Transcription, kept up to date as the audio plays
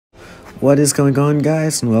What is going on,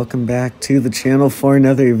 guys, and welcome back to the channel for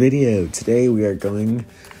another video. Today we are going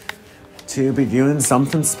to be doing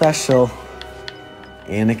something special.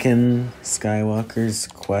 Anakin Skywalker's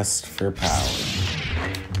quest for power.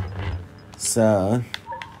 So,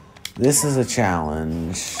 this is a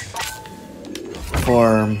challenge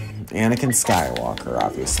for Anakin Skywalker,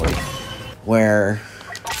 obviously, where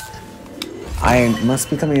I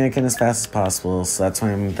must become Anakin as fast as possible, so that's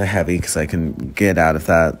why I'm the heavy, because I can get out of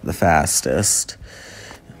that the fastest.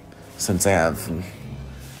 Since I have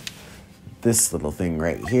this little thing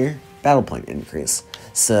right here, battle point increase.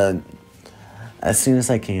 So, as soon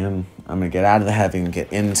as I can, I'm going to get out of the heavy and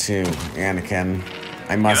get into Anakin.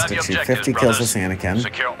 I must achieve 50 kills with Anakin.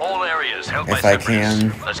 Secure all areas held by if I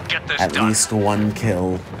can, at done. least one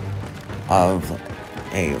kill of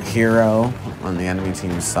a hero on the enemy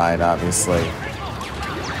team's side, obviously.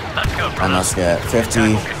 I must get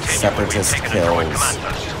 50 separatist kills.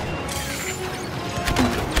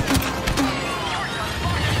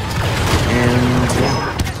 And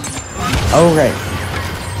yeah. Oh, right.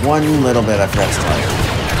 One little bit I forgot to tell you.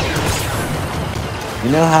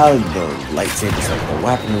 You know how the lightsaber's like the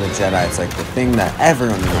weapon of the Jedi? It's like the thing that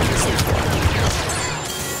everyone remembers it for.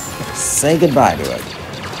 Say goodbye to it.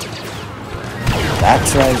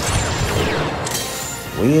 That's right.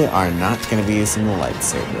 We are not going to be using the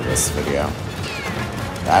lightsaber this video.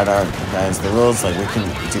 That is the rules. Like, we can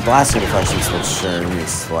do blaster deflections, which sure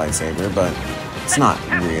uses the lightsaber, but it's not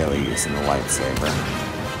really using the lightsaber.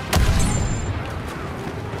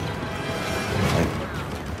 Like,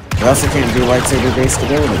 we also can't do lightsaber-based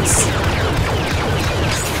abilities.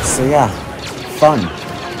 So yeah, fun.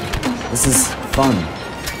 This is fun.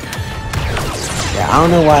 Yeah, I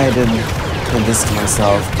don't know why I didn't this to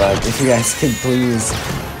myself, but if you guys could please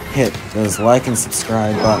hit those like and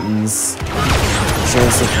subscribe buttons, share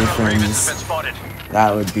this with your friends,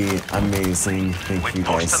 that would be amazing. Thank you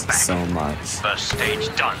guys so much. First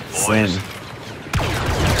stage done, boys. Then,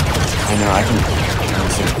 I know I can.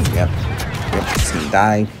 Yep, just gonna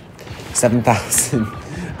die. 7,000.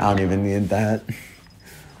 I don't even need that.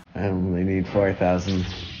 I only need 4,000.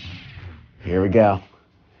 Here we go.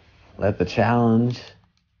 Let the challenge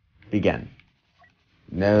begin.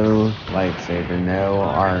 No lightsaber, no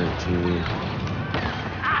R2.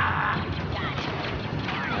 I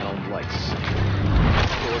don't like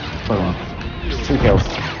Boom. 2 kills.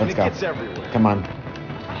 Let's go. Come on.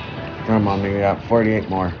 Come on, we got 48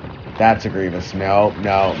 more. That's a Grievous. No.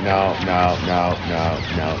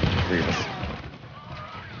 Grievous.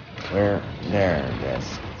 Where? There it is.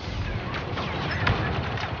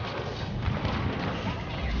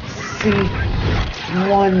 See?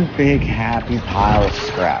 One big happy pile of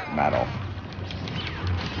scrap metal.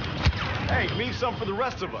 Hey, leave some for the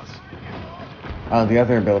rest of us. Oh, the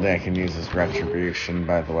other ability I can use is Retribution,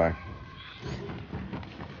 by the way.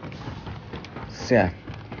 So yeah,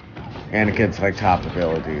 Anakin's like top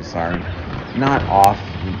abilities are not off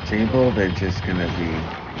the table, they're just gonna be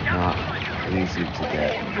not easy to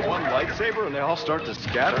get. One lightsaber and they all start to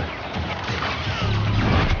scatter.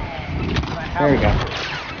 There we go.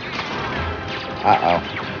 Uh-oh.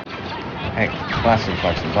 Hey, blaster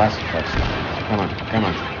deflection. Come on.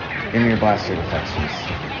 Give me your blaster deflections.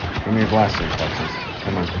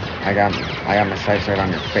 Come on. I got my sights right on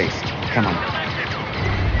your face. Come on.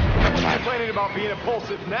 Never mind. Complaining about being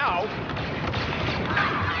impulsive now.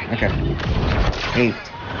 Okay. 8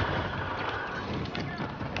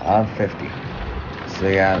 of 50. So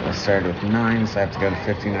yeah, I started with 9, so I have to go to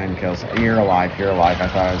 59 kills. You're alive. I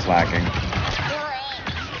thought I was lacking.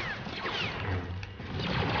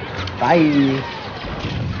 Bye.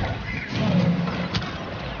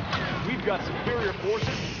 We've got superior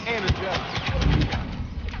forces and a jet.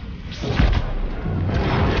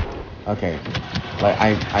 Okay. Like,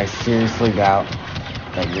 I seriously doubt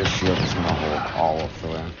that your shield is gonna hold all of the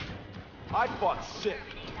way. I fought sick.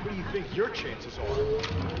 What do you think your chances are?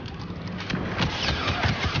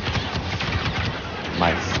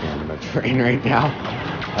 My stamina drain right now.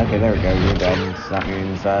 Okay, there we go. You're dead. So that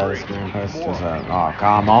means screen post is oh,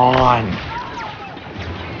 come on!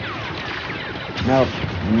 Nope.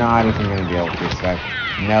 Not even gonna deal with this guy.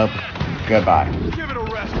 Nope. Goodbye. Give it a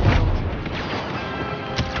rest.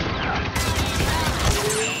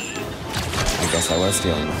 I guess I was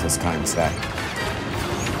dealing with this kind today.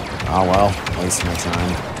 Oh well, waste my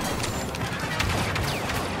time.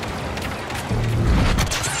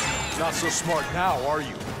 Not so smart now, are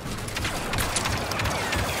you?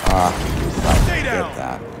 Stay down. Get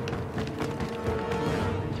that.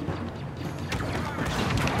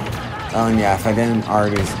 Oh, and yeah, if I didn't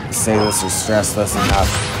already say this or stress this enough,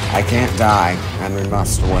 I can't die, and we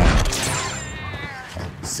must win.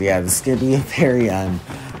 So yeah, this could be a very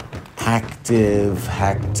hectic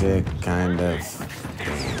kind of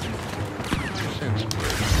game.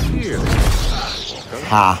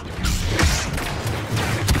 Ha.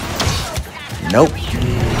 Nope.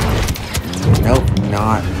 Nope,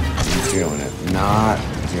 not doing it. Not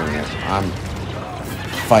doing it.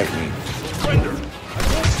 Fight me.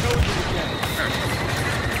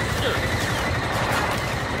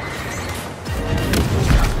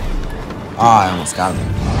 Oh, I almost got him.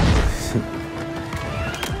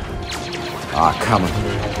 Ah, come on.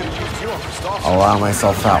 Allow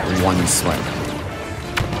myself out one swing.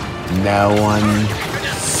 No one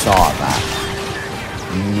saw that.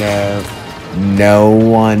 No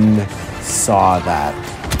one saw that.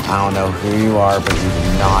 I don't know who you are, but you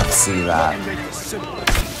did not see that.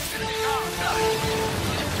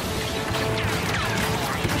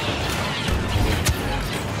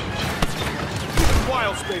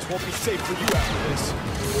 Wild space won't be safe for you after this.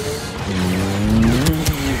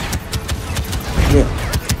 Yeah.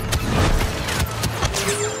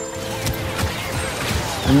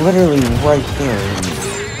 I'm literally right there.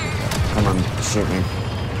 Come on, shoot me.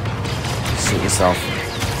 Shoot yourself.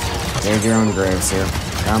 Dig your own graves here.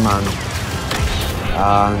 Come on.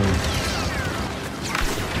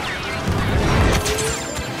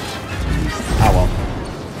 Oh well.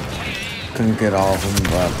 Couldn't get all of them,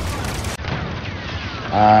 but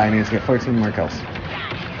I need to get 14 more kills.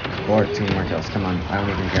 14 more kills. Come on. I don't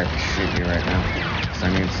even care if you shoot me right now. Because I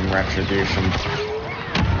need some retribution.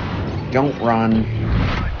 Don't run.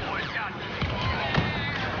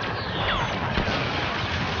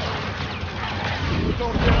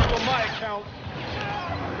 Don't get up on my account.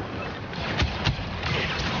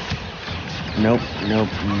 Nope.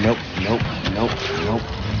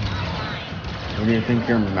 What do you think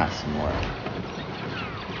you're messing with?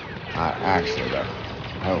 Actually, though.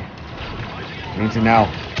 Oh. Need to know.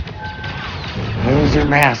 Who's your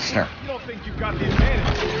master? You don't think you've got the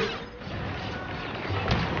advantage, do you?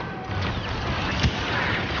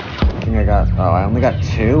 I think I got... Oh, I only got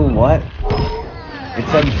 2? What? It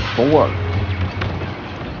said 4.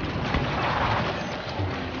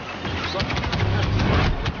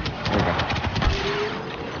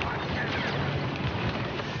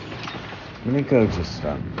 Let me go just I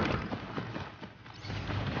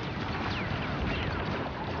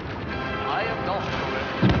am not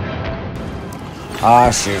correct. Ah,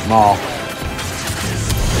 shoot them all.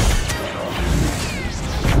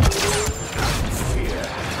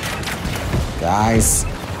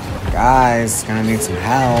 Guys, gonna need some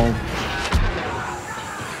help.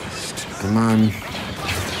 Come on.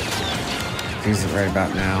 Use it right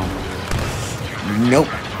about now. Nope.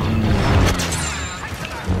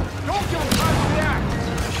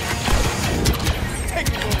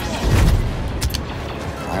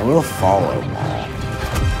 I will follow Maul.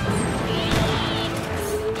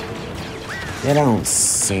 They don't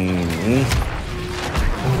see me.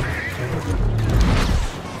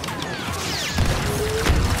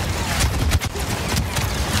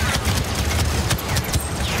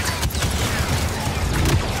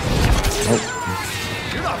 Nope.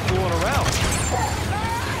 You're not fooling around.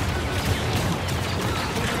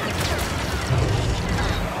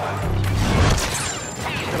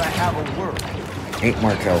 Could I have a word? 8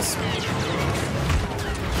 more kills.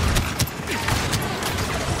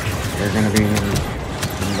 You're gonna be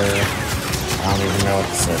number... I don't even know what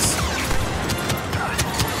this is.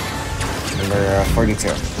 Number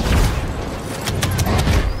 42.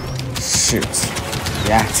 Shoot.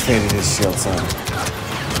 He activated his shield zone.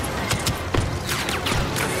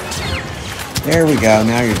 There we go,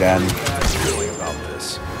 now you're done.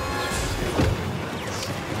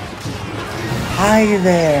 Hi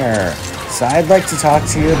there! So I'd like to talk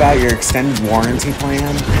to you about your extended warranty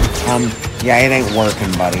plan. Yeah, it ain't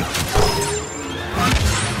working, buddy.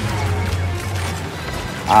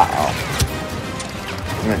 Uh-oh.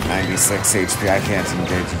 I'm at 96 HP. I can't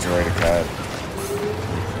engage a droid cut.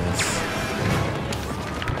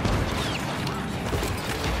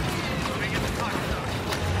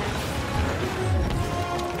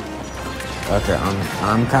 Okay,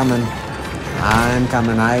 I'm coming. I'm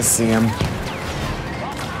coming. I see him.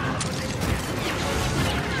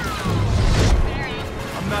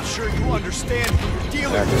 I'm not sure you understand who you're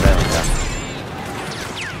dealing There with. we go.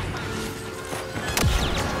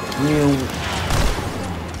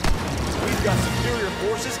 We've got superior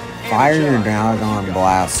forces. and Fire your Jedi. doggone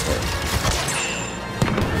blaster.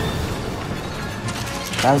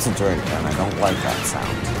 That was a droid gun. I don't like that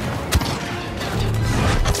sound.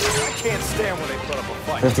 I can't stand when they put up a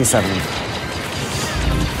fight. 57. Give it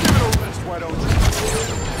a rest, why don't you?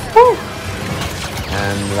 Woo!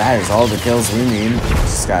 And that is all the kills we need.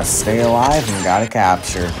 Just gotta stay alive and gotta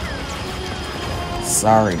capture.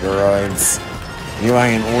 Sorry, droids. You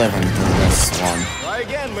ain't living through this one. Try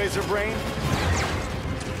again, laser brain.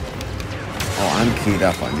 Oh, I'm keyed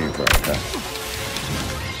up on you, Greta.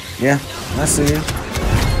 Yeah, I see you.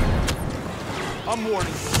 I'm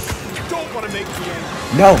warning you. You don't want to make me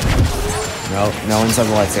angry. No! No one saw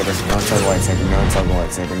the lightsaber. No one saw the lightsaber. No one saw the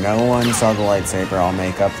lightsaber. No one saw the lightsaber. I'll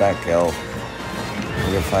make up that kill.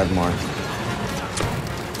 We'll get 5 more.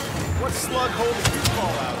 What slug hole did you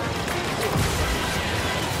fall out of?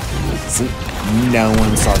 See? No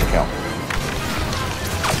one saw the kill.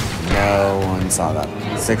 No one saw that.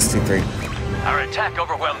 6-2-3. Our attack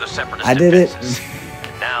overwhelmed the separatist I did it. defenses.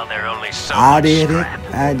 Now they're only so I much did it.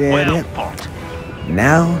 scrap. I did well it. fought.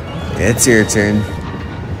 Now, it's your turn.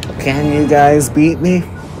 Can you guys beat me?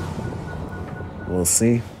 We'll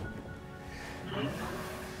see.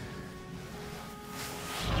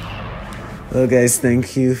 Well, guys,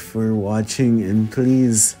 thank you for watching, and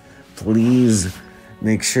please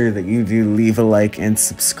make sure that you do leave a like and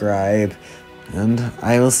subscribe, and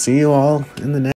I will see you all in the next